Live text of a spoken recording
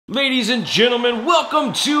Ladies and gentlemen,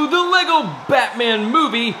 welcome to the Lego Batman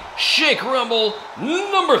movie Shake Rumble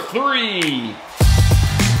number 3.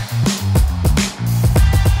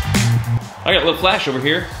 I got a little Flash over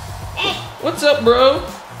here. Hey. What's up, bro?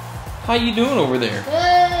 How you doing over there?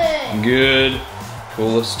 Good. Good.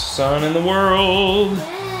 Coolest son in the world.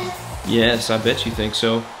 Yes. Yes, I bet you think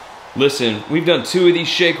so. Listen, we've done 2 of these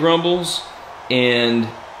Shake Rumbles, and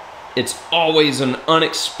it's always an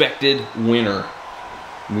unexpected winner.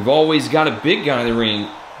 We've always got a big guy in the ring.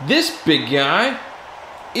 This big guy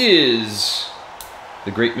is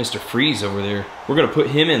the great Mr. Freeze over there. We're gonna put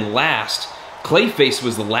him in last. Clayface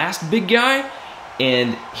was the last big guy,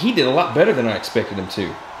 and he did a lot better than I expected him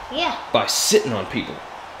to. Yeah. By sitting on people.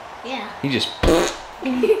 Yeah. He just...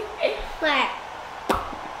 What?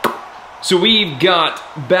 So we've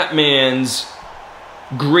got Batman's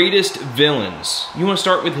greatest villains. You wanna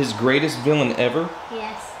start with his greatest villain ever?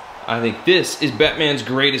 Yes. I think this is Batman's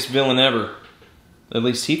greatest villain ever. At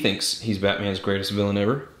least he thinks he's Batman's greatest villain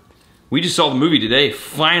ever. We just saw the movie today,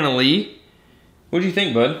 finally. What do you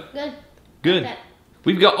think, bud? Good. Good. Okay.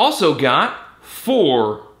 We've also got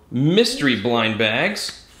 4 mystery blind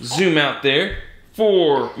bags. Zoom out there.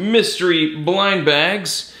 4 mystery blind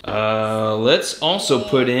bags. Let's also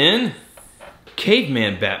put in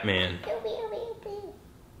Caveman Batman.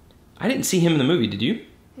 I didn't see him in the movie, did you?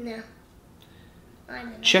 No.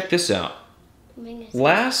 Check this out.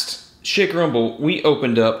 Last Shake Rumble, we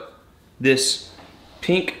opened up this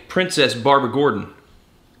pink Princess Barbara Gordon,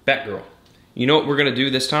 Batgirl. You know what we're gonna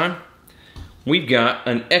do this time? We've got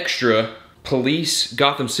an extra police,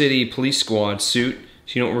 Gotham City Police Squad suit.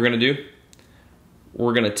 So you know what we're gonna do?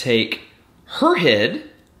 We're gonna take her head,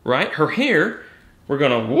 right? Her hair. We're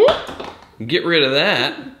gonna whoop, get rid of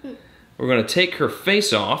that. We're gonna take her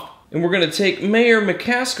face off, and we're gonna take Mayor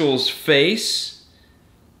McCaskill's face.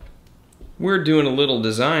 We're doing a little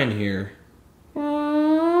design here.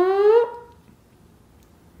 And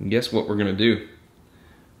guess what we're gonna do?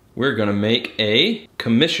 We're gonna make a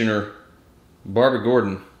Commissioner Barbara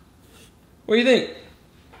Gordon. What do you think?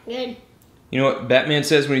 Good. You know what Batman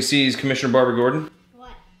says when he sees Commissioner Barbara Gordon?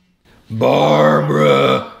 What?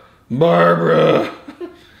 Barbara! Barbara!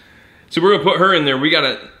 So we're gonna put her in there. We got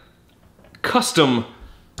a custom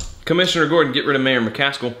Commissioner Gordon, get rid of Mayor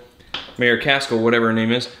McCaskill. Mayor Caskill, whatever her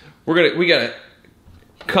name is. We got a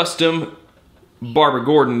custom Barbara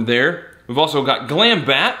Gordon there. We've also got Glam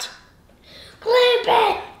Bat. Glam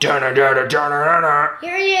Bat!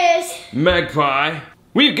 Here he is. Magpie.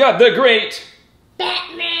 We've got the great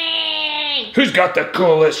Batman! Who's got the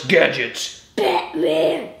coolest gadgets?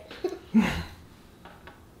 Batman!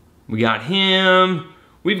 We got him.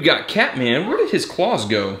 We've got Catman. Where did his claws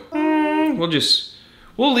go?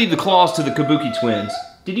 We'll leave the claws to the Kabuki twins.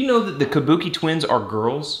 Did you know that the Kabuki twins are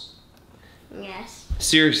girls? Yes.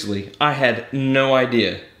 Seriously, I had no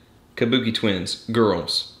idea. Kabuki twins,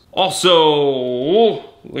 girls. Also,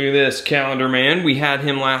 look at this Calendar Man. We had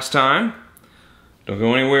him last time. Don't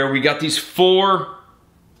go anywhere. We got these 4.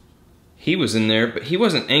 He was in there, but he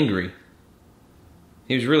wasn't angry.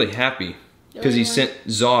 He was really happy because he sent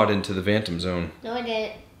Zod into the Phantom Zone. No, I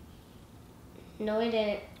didn't. No, I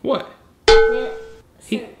didn't. What? No,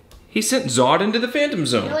 He sent Zod into the Phantom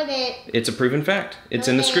Zone. I didn't. It's a proven fact. It's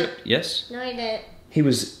in the script. Yes. No, I didn't. He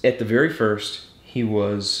was at the very first. He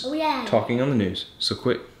was yeah. talking on the news. So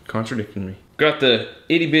quit contradicting me. Got the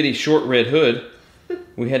itty bitty short red hood.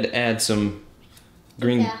 We had to add some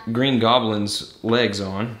Green Goblin's legs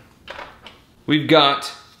on. We've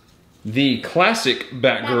got the classic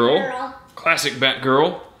Batgirl. Classic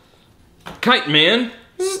Batgirl. Kite Man.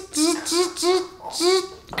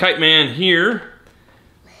 Kite Man here.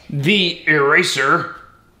 The Eraser.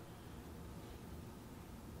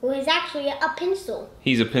 Who is actually a pencil.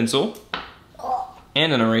 He's a pencil. Oh.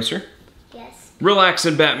 And an eraser. Yes.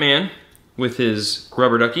 Relaxing Batman with his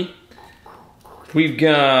rubber ducky. We've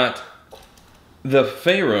got the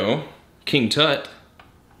Pharaoh, King Tut.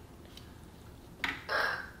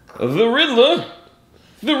 The Riddler.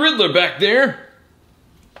 The Riddler back there.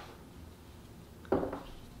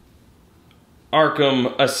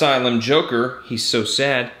 Arkham Asylum Joker. He's so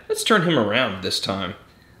sad. Let's turn him around this time.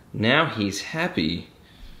 Now he's happy.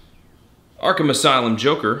 Arkham Asylum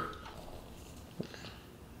Joker.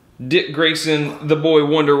 Dick Grayson, the Boy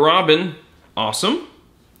Wonder Robin. Awesome.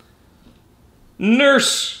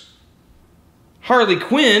 Nurse Harley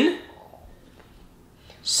Quinn.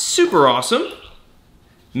 Super awesome.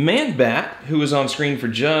 Man-Bat, who was on screen for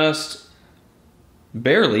just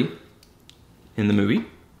barely in the movie.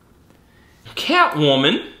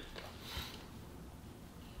 Catwoman.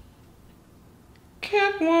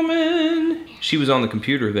 Catwoman. She was on the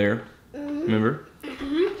computer there. Remember?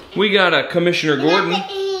 We got a Commissioner Gordon. At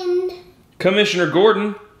the end. Commissioner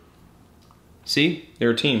Gordon. See,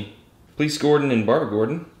 they're a team. Police Gordon and Barbara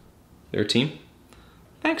Gordon. They're a team.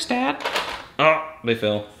 Thanks, Dad. Oh, they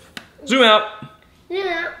fell. Zoom out.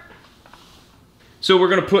 Yeah. So we're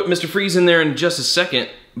gonna put Mr. Freeze in there in just a second,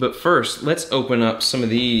 but first, let's open up some of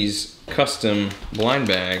these custom blind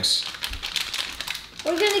bags.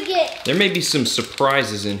 We're gonna get... There may be some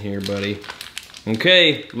surprises in here, buddy.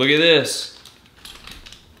 Okay, look at this.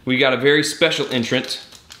 We got a very special entrant.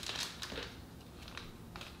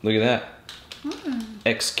 Look at that.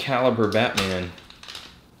 Excalibur Batman.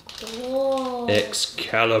 Whoa.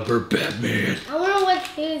 Excalibur Batman. I wonder what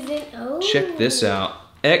is it. Oh. Check this out.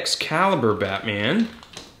 Excalibur Batman.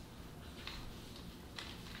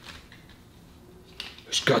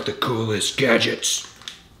 It's got the coolest gadgets.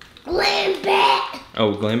 Glam Bat.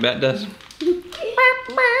 Oh, Glam Bat does?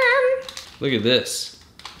 Look at this.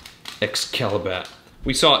 Excalibur.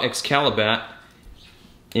 We saw Excalibur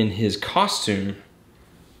in his costume.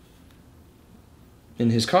 In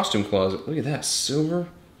his costume closet. Look at that, silver.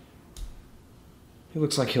 He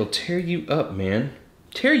looks like he'll tear you up, man.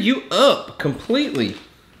 Tear you up completely.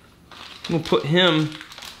 We'll put him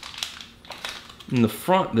in the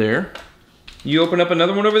front there. You open up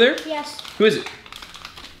another one over there? Yes. Who is it?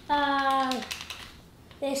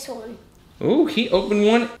 This one. Oh, he opened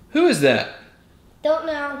one. Who is that? Don't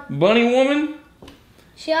know. Bunny Woman?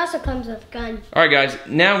 She also comes with a gun. All right, guys,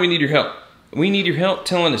 now we need your help. We need your help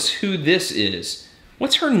telling us who this is.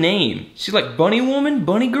 What's her name? She's like Bunny Woman?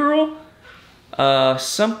 Bunny Girl?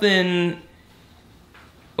 Something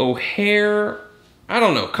O'Hare. I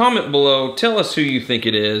don't know. Comment below. Tell us who you think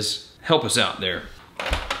it is. Help us out there.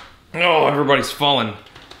 Oh, everybody's falling.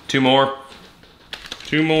 Two more.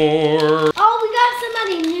 Two more. Oh, we got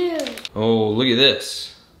somebody new. Oh, look at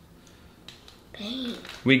this. Bane.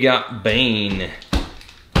 We got Bane.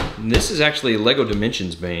 And this is actually Lego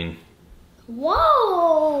Dimensions Bane.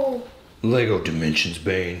 Whoa. Lego Dimensions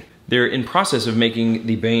Bane. They're in process of making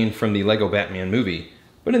the Bane from the Lego Batman movie.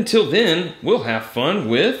 But until then, we'll have fun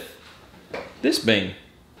with this Bane.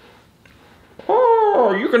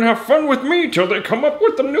 Oh, you can have fun with me till they come up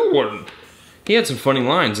with a new one. He had some funny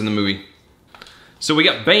lines in the movie. So we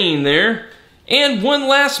got Bane there. And one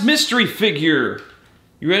last mystery figure.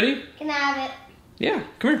 You ready? Can I have it? Yeah,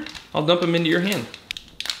 come here. I'll dump him into your hand.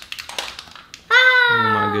 Ah,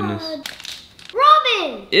 Oh my goodness.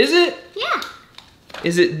 Robin. Is it? Yeah.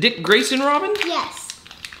 Is it Dick Grayson Robin? Yes.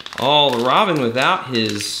 Oh, the Robin without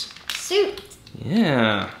his... Suit.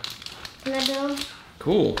 Yeah. Can I build him?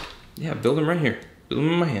 Cool. Yeah, build him right here. Build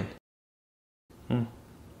him in my hand.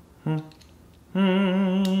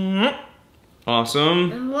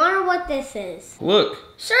 Awesome. I wonder what this is. Look.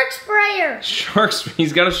 Shark sprayer. Sharks.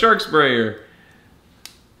 He's got a shark sprayer.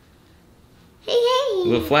 Hey, hey.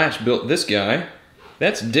 Little Flash built this guy.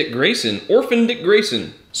 That's Dick Grayson. Orphan Dick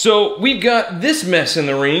Grayson. So we've got this mess in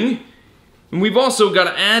the ring. And we've also got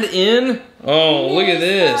to add in... Oh, look at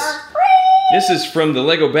this. This is from the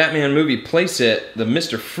Lego Batman movie playset, the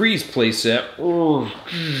Mr. Freeze playset.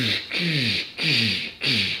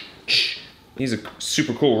 He's a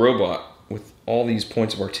super cool robot with all these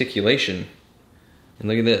points of articulation. And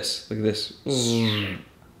look at this. Look at this.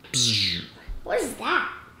 What is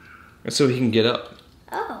that? That's so he can get up.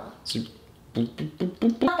 Oh. So, I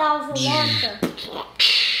thought that was a launcher. I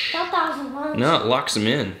thought that was a launcher. no, it locks him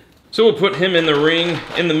in. So we'll put him in the ring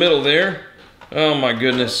in the middle there. Oh my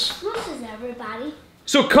goodness. This is everybody.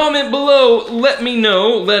 So comment below, let me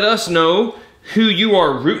know, let us know who you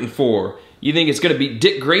are rooting for. You think it's gonna be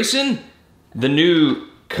Dick Grayson? The new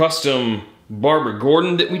custom Barbara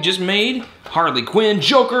Gordon that we just made? Harley Quinn,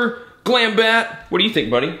 Joker, Glam Bat. What do you think,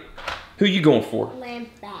 buddy? Who you going for? Glam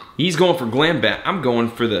Bat. He's going for Glam Bat. I'm going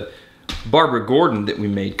for the Barbara Gordon that we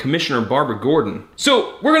made, Commissioner Barbara Gordon.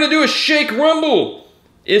 So we're gonna do a Shake Rumble.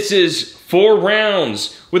 This is 4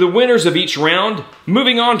 rounds with the winners of each round.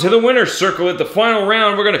 Moving on to the winner's circle at the final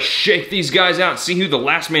round, we're gonna shake these guys out and see who the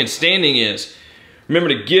last man standing is. Remember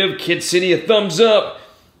to give KidCity a thumbs up.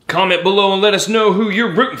 Comment below and let us know who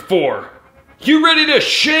you're rooting for. You ready to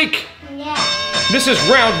shake? Yeah. This is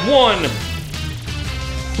round 1.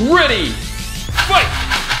 Ready, fight!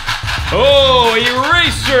 Oh,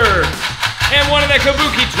 Eraser! And one of the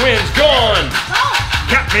Kabuki twins gone. Oh.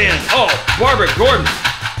 Catman, oh, Barbara Gordon.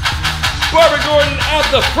 Barbara Gordon out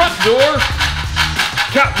the front door.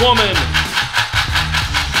 Catwoman.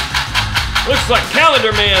 Looks like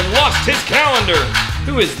Calendar Man lost his calendar.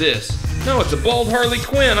 Who is this? No, it's a bald Harley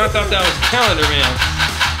Quinn. I thought that was Calendar Man.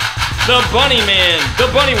 The Bunny Man. The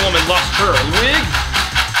Bunny Woman lost her wig.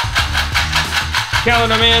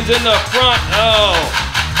 Calendar Man's in the front. Oh.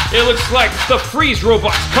 It looks like the freeze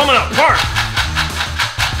robot's coming apart.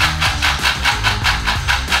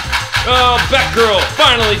 Oh, Batgirl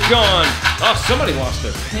finally gone. Oh, somebody lost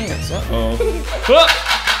their pants. Uh-oh.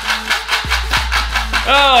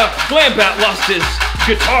 Glambat lost his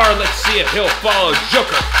guitar. Let's see if he'll follow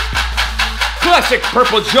Joker. Classic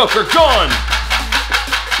purple Joker gone.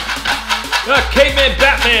 Caveman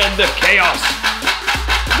Batman, the chaos.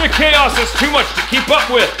 The chaos is too much to keep up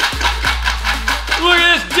with. Look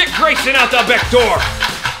at this, Dick Grayson out the back door.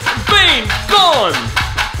 Bane gone.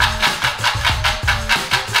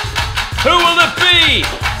 Who will it be?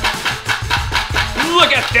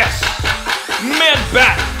 Look at this.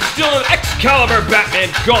 Man-Bat, still an Excalibur Batman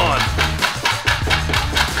gone.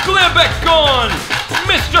 Glambeck gone.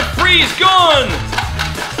 Mr. Freeze gone.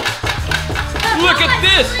 Look at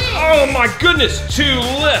this. Oh my goodness, 2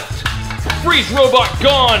 left. Freeze Robot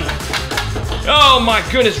gone. Oh my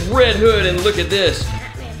goodness, Red Hood, and look at this.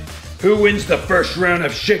 Who wins the first round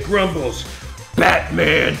of Shake Rumbles?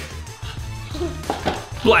 Batman.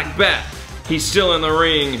 Black Bat, he's still in the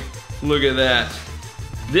ring. Look at that.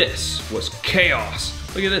 This was chaos.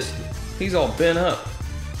 Look at this. He's all bent up.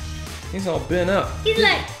 He's all bent up. He's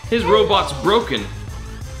like, his robot's broken.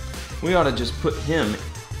 We ought to just put him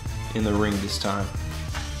in the ring this time.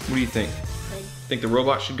 What do you think? Think the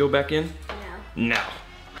robot should go back in? No. No.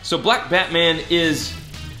 So Black Batman is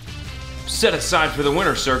set aside for the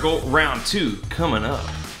winner's circle. Round 2 coming up.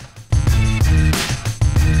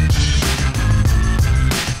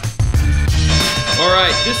 All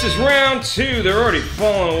right, this is round 2. They're already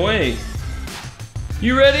falling away.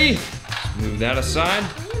 You ready? Move that aside.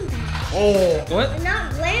 Oh, what? But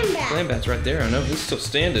not Glambat. Glambat's right there. I know, he's still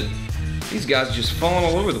standing. These guys are just falling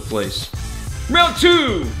all over the place. Round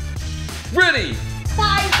 2. Ready.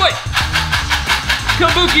 Fight.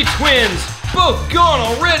 Kabuki twins, both gone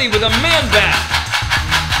already with a Man-Bat.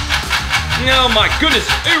 Oh my goodness,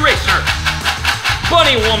 Eraser.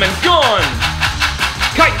 Bunny Woman gone.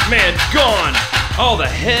 Kite Man gone. Oh, the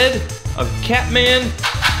head of Catman.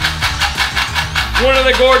 One of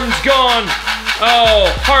the Gordons gone. Oh,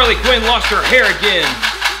 Harley Quinn lost her hair again.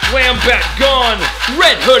 Glambat gone.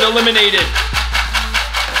 Red Hood eliminated.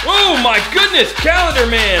 Oh my goodness, Calendar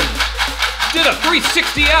Man did a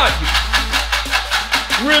 360 out.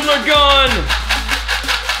 Riddler gone.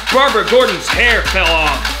 Barbara Gordon's hair fell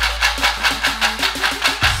off.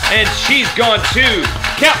 And she's gone too.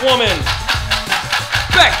 Catwoman.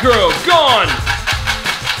 Batgirl gone.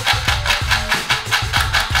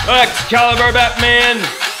 Excalibur Batman.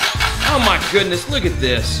 Oh my goodness, look at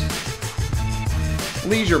this.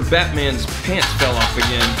 Leisure Batman's pants fell off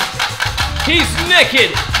again. He's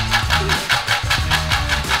naked.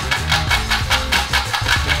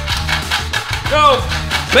 Oh,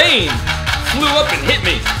 Bane flew up and hit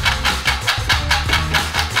me.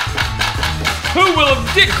 Who will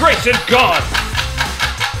have Dick Grayson gone?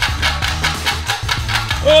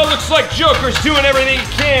 Oh, looks like Joker's doing everything he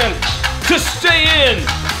can to stay in.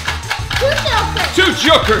 2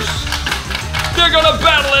 Jokers. They're gonna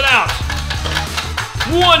battle it out.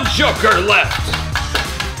 1 Joker left.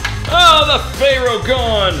 Oh, the Pharaoh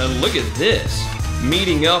gone. And look at this.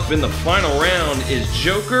 Meeting up in the final round is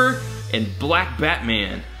Joker and Black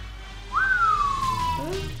Batman.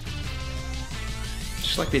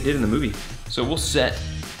 Just like they did in the movie. So we'll set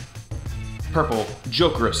Purple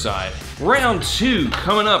Joker aside. Round 2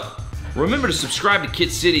 coming up. Remember to subscribe to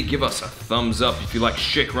KidCity. Give us a thumbs up if you like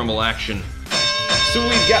Shake Rumble action. So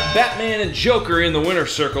we've got Batman and Joker in the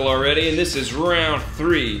winner's circle already, and this is round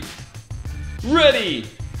 3. Ready,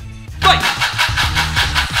 fight!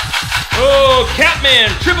 Oh,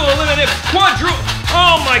 Catman, triple eliminated,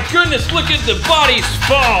 oh my goodness, look at the bodies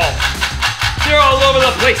fall. They're all over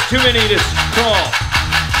the place, too many to call.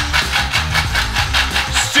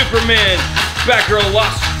 Superman, Batgirl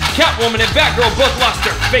lost. Catwoman and Batgirl both lost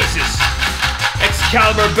their faces.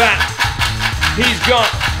 Excalibur Bat, he's gone.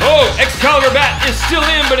 Oh, Excalibur Bat is still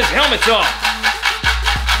in, but his helmet's off.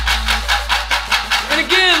 And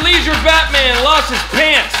again, Leisure Batman lost his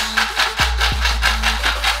pants.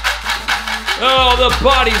 Oh, the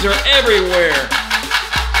bodies are everywhere.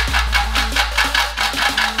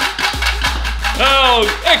 Oh,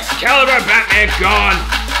 Excalibur Batman gone.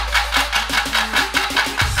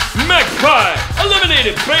 Magpie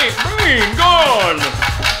eliminated. Bane gone.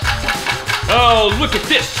 Oh, look at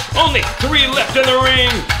this. Only 3 left in the ring.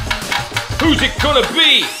 Who's it gonna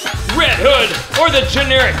be? Red Hood or the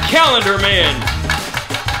generic Calendar Man?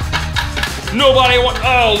 Nobody wants.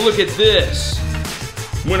 Oh, look at this.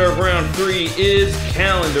 Winner of round 3 is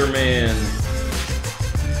Calendar Man.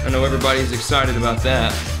 I know everybody's excited about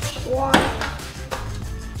that. What?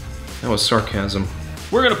 That was sarcasm.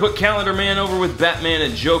 We're gonna put Calendar Man over with Batman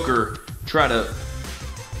and Joker. Try to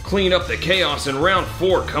clean up the chaos in round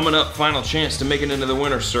 4 coming up. Final chance to make it into the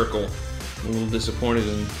winner's circle. A little disappointed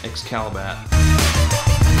in Excalibur.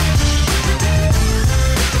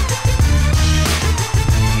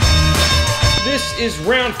 This is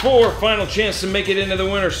round 4, final chance to make it into the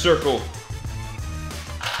winner's circle.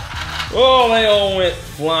 Oh, they all went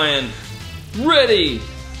flying. Ready,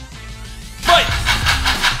 fight!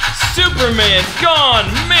 Superman, gone!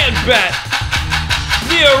 Man-Bat,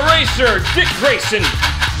 the Eraser, Dick Grayson,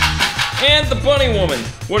 and the Bunny Woman,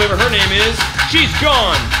 whatever her name is, she's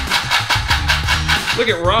gone. Look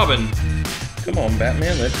at Robin. Come on,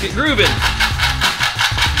 Batman, let's get grooving.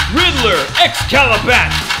 Riddler, Excalibur.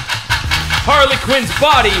 Harley Quinn's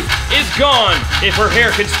body is gone. If her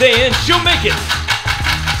hair can stay in, she'll make it.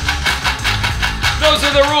 Those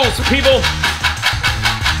are the rules, people.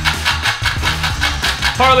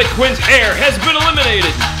 Harley Quinn's hair has been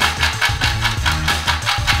eliminated.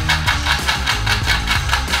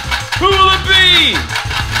 Who will it be?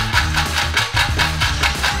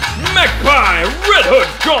 Magpie, Red Hood,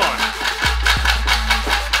 gone.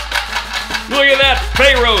 Look at that,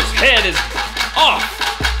 Pharaoh's head is off.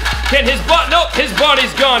 Can his nope, his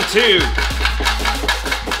body's gone too.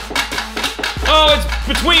 Oh, it's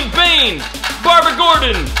between Bane, Barbara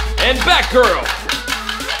Gordon, and Batgirl.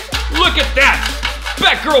 Look at that.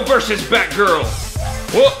 Batgirl versus Batgirl.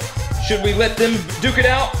 Well, should we let them duke it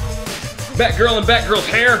out? Batgirl and Batgirl's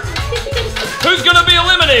hair? Who's gonna be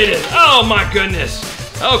eliminated? Oh my goodness.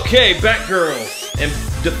 Okay, Batgirl and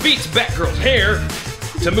defeats Batgirl's hair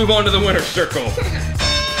to move on to the winner's circle.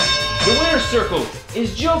 The winner's circle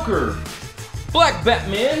is Joker, Black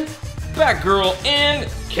Batman, Batgirl, and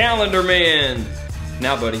Calendar Man.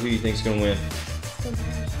 Now, buddy, who do you think's gonna win?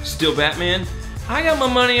 Still Batman? I got my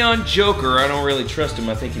money on Joker. I don't really trust him.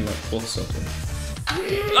 I think he might pull something.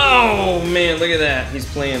 Oh man, look at that. He's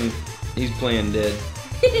playing dead.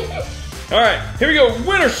 All right, here we go.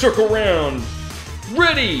 Winner's circle round.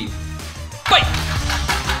 Ready, fight!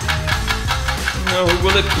 Now, who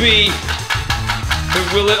will it be? Who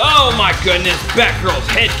will it? Oh my goodness, Batgirl's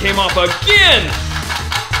head came off again!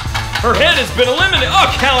 Her head has been eliminated. Oh,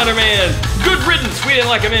 Calendar Man, good riddance. We didn't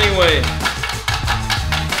like him anyway.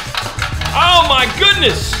 Oh my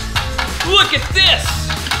goodness! Look at this!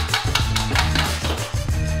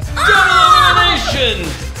 Double elimination!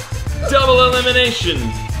 Double elimination.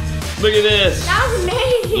 Look at this. That was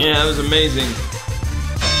amazing. Yeah, that was amazing.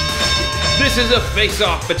 This is a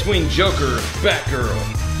face-off between Joker and Batgirl.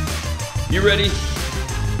 You ready?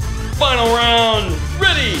 Final round.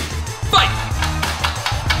 Ready, fight!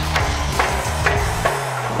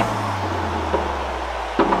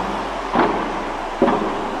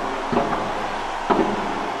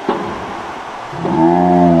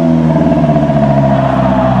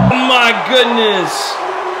 Oh my goodness.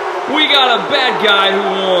 We got a bad guy who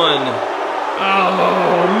won.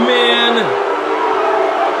 Oh man.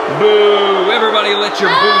 Boo! Everybody let your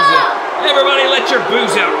booze out. Everybody let your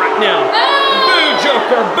booze out right now. Boo,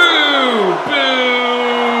 Joker! Boo! Boo!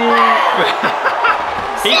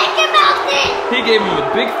 Think about it! He gave him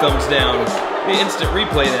a big thumbs down. The instant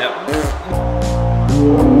replay that.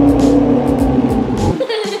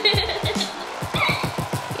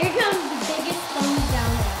 Here comes the biggest thumbs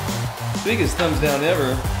down ever. Biggest thumbs down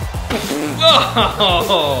ever.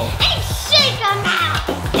 Oh! Hey, shake him out!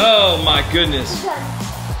 Oh my goodness.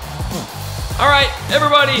 Alright,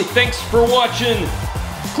 everybody, thanks for watching.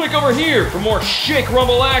 Click over here for more Shake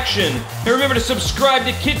Rumble action. And remember to subscribe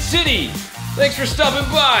to KidCity. Thanks for stopping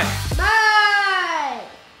by. Bye!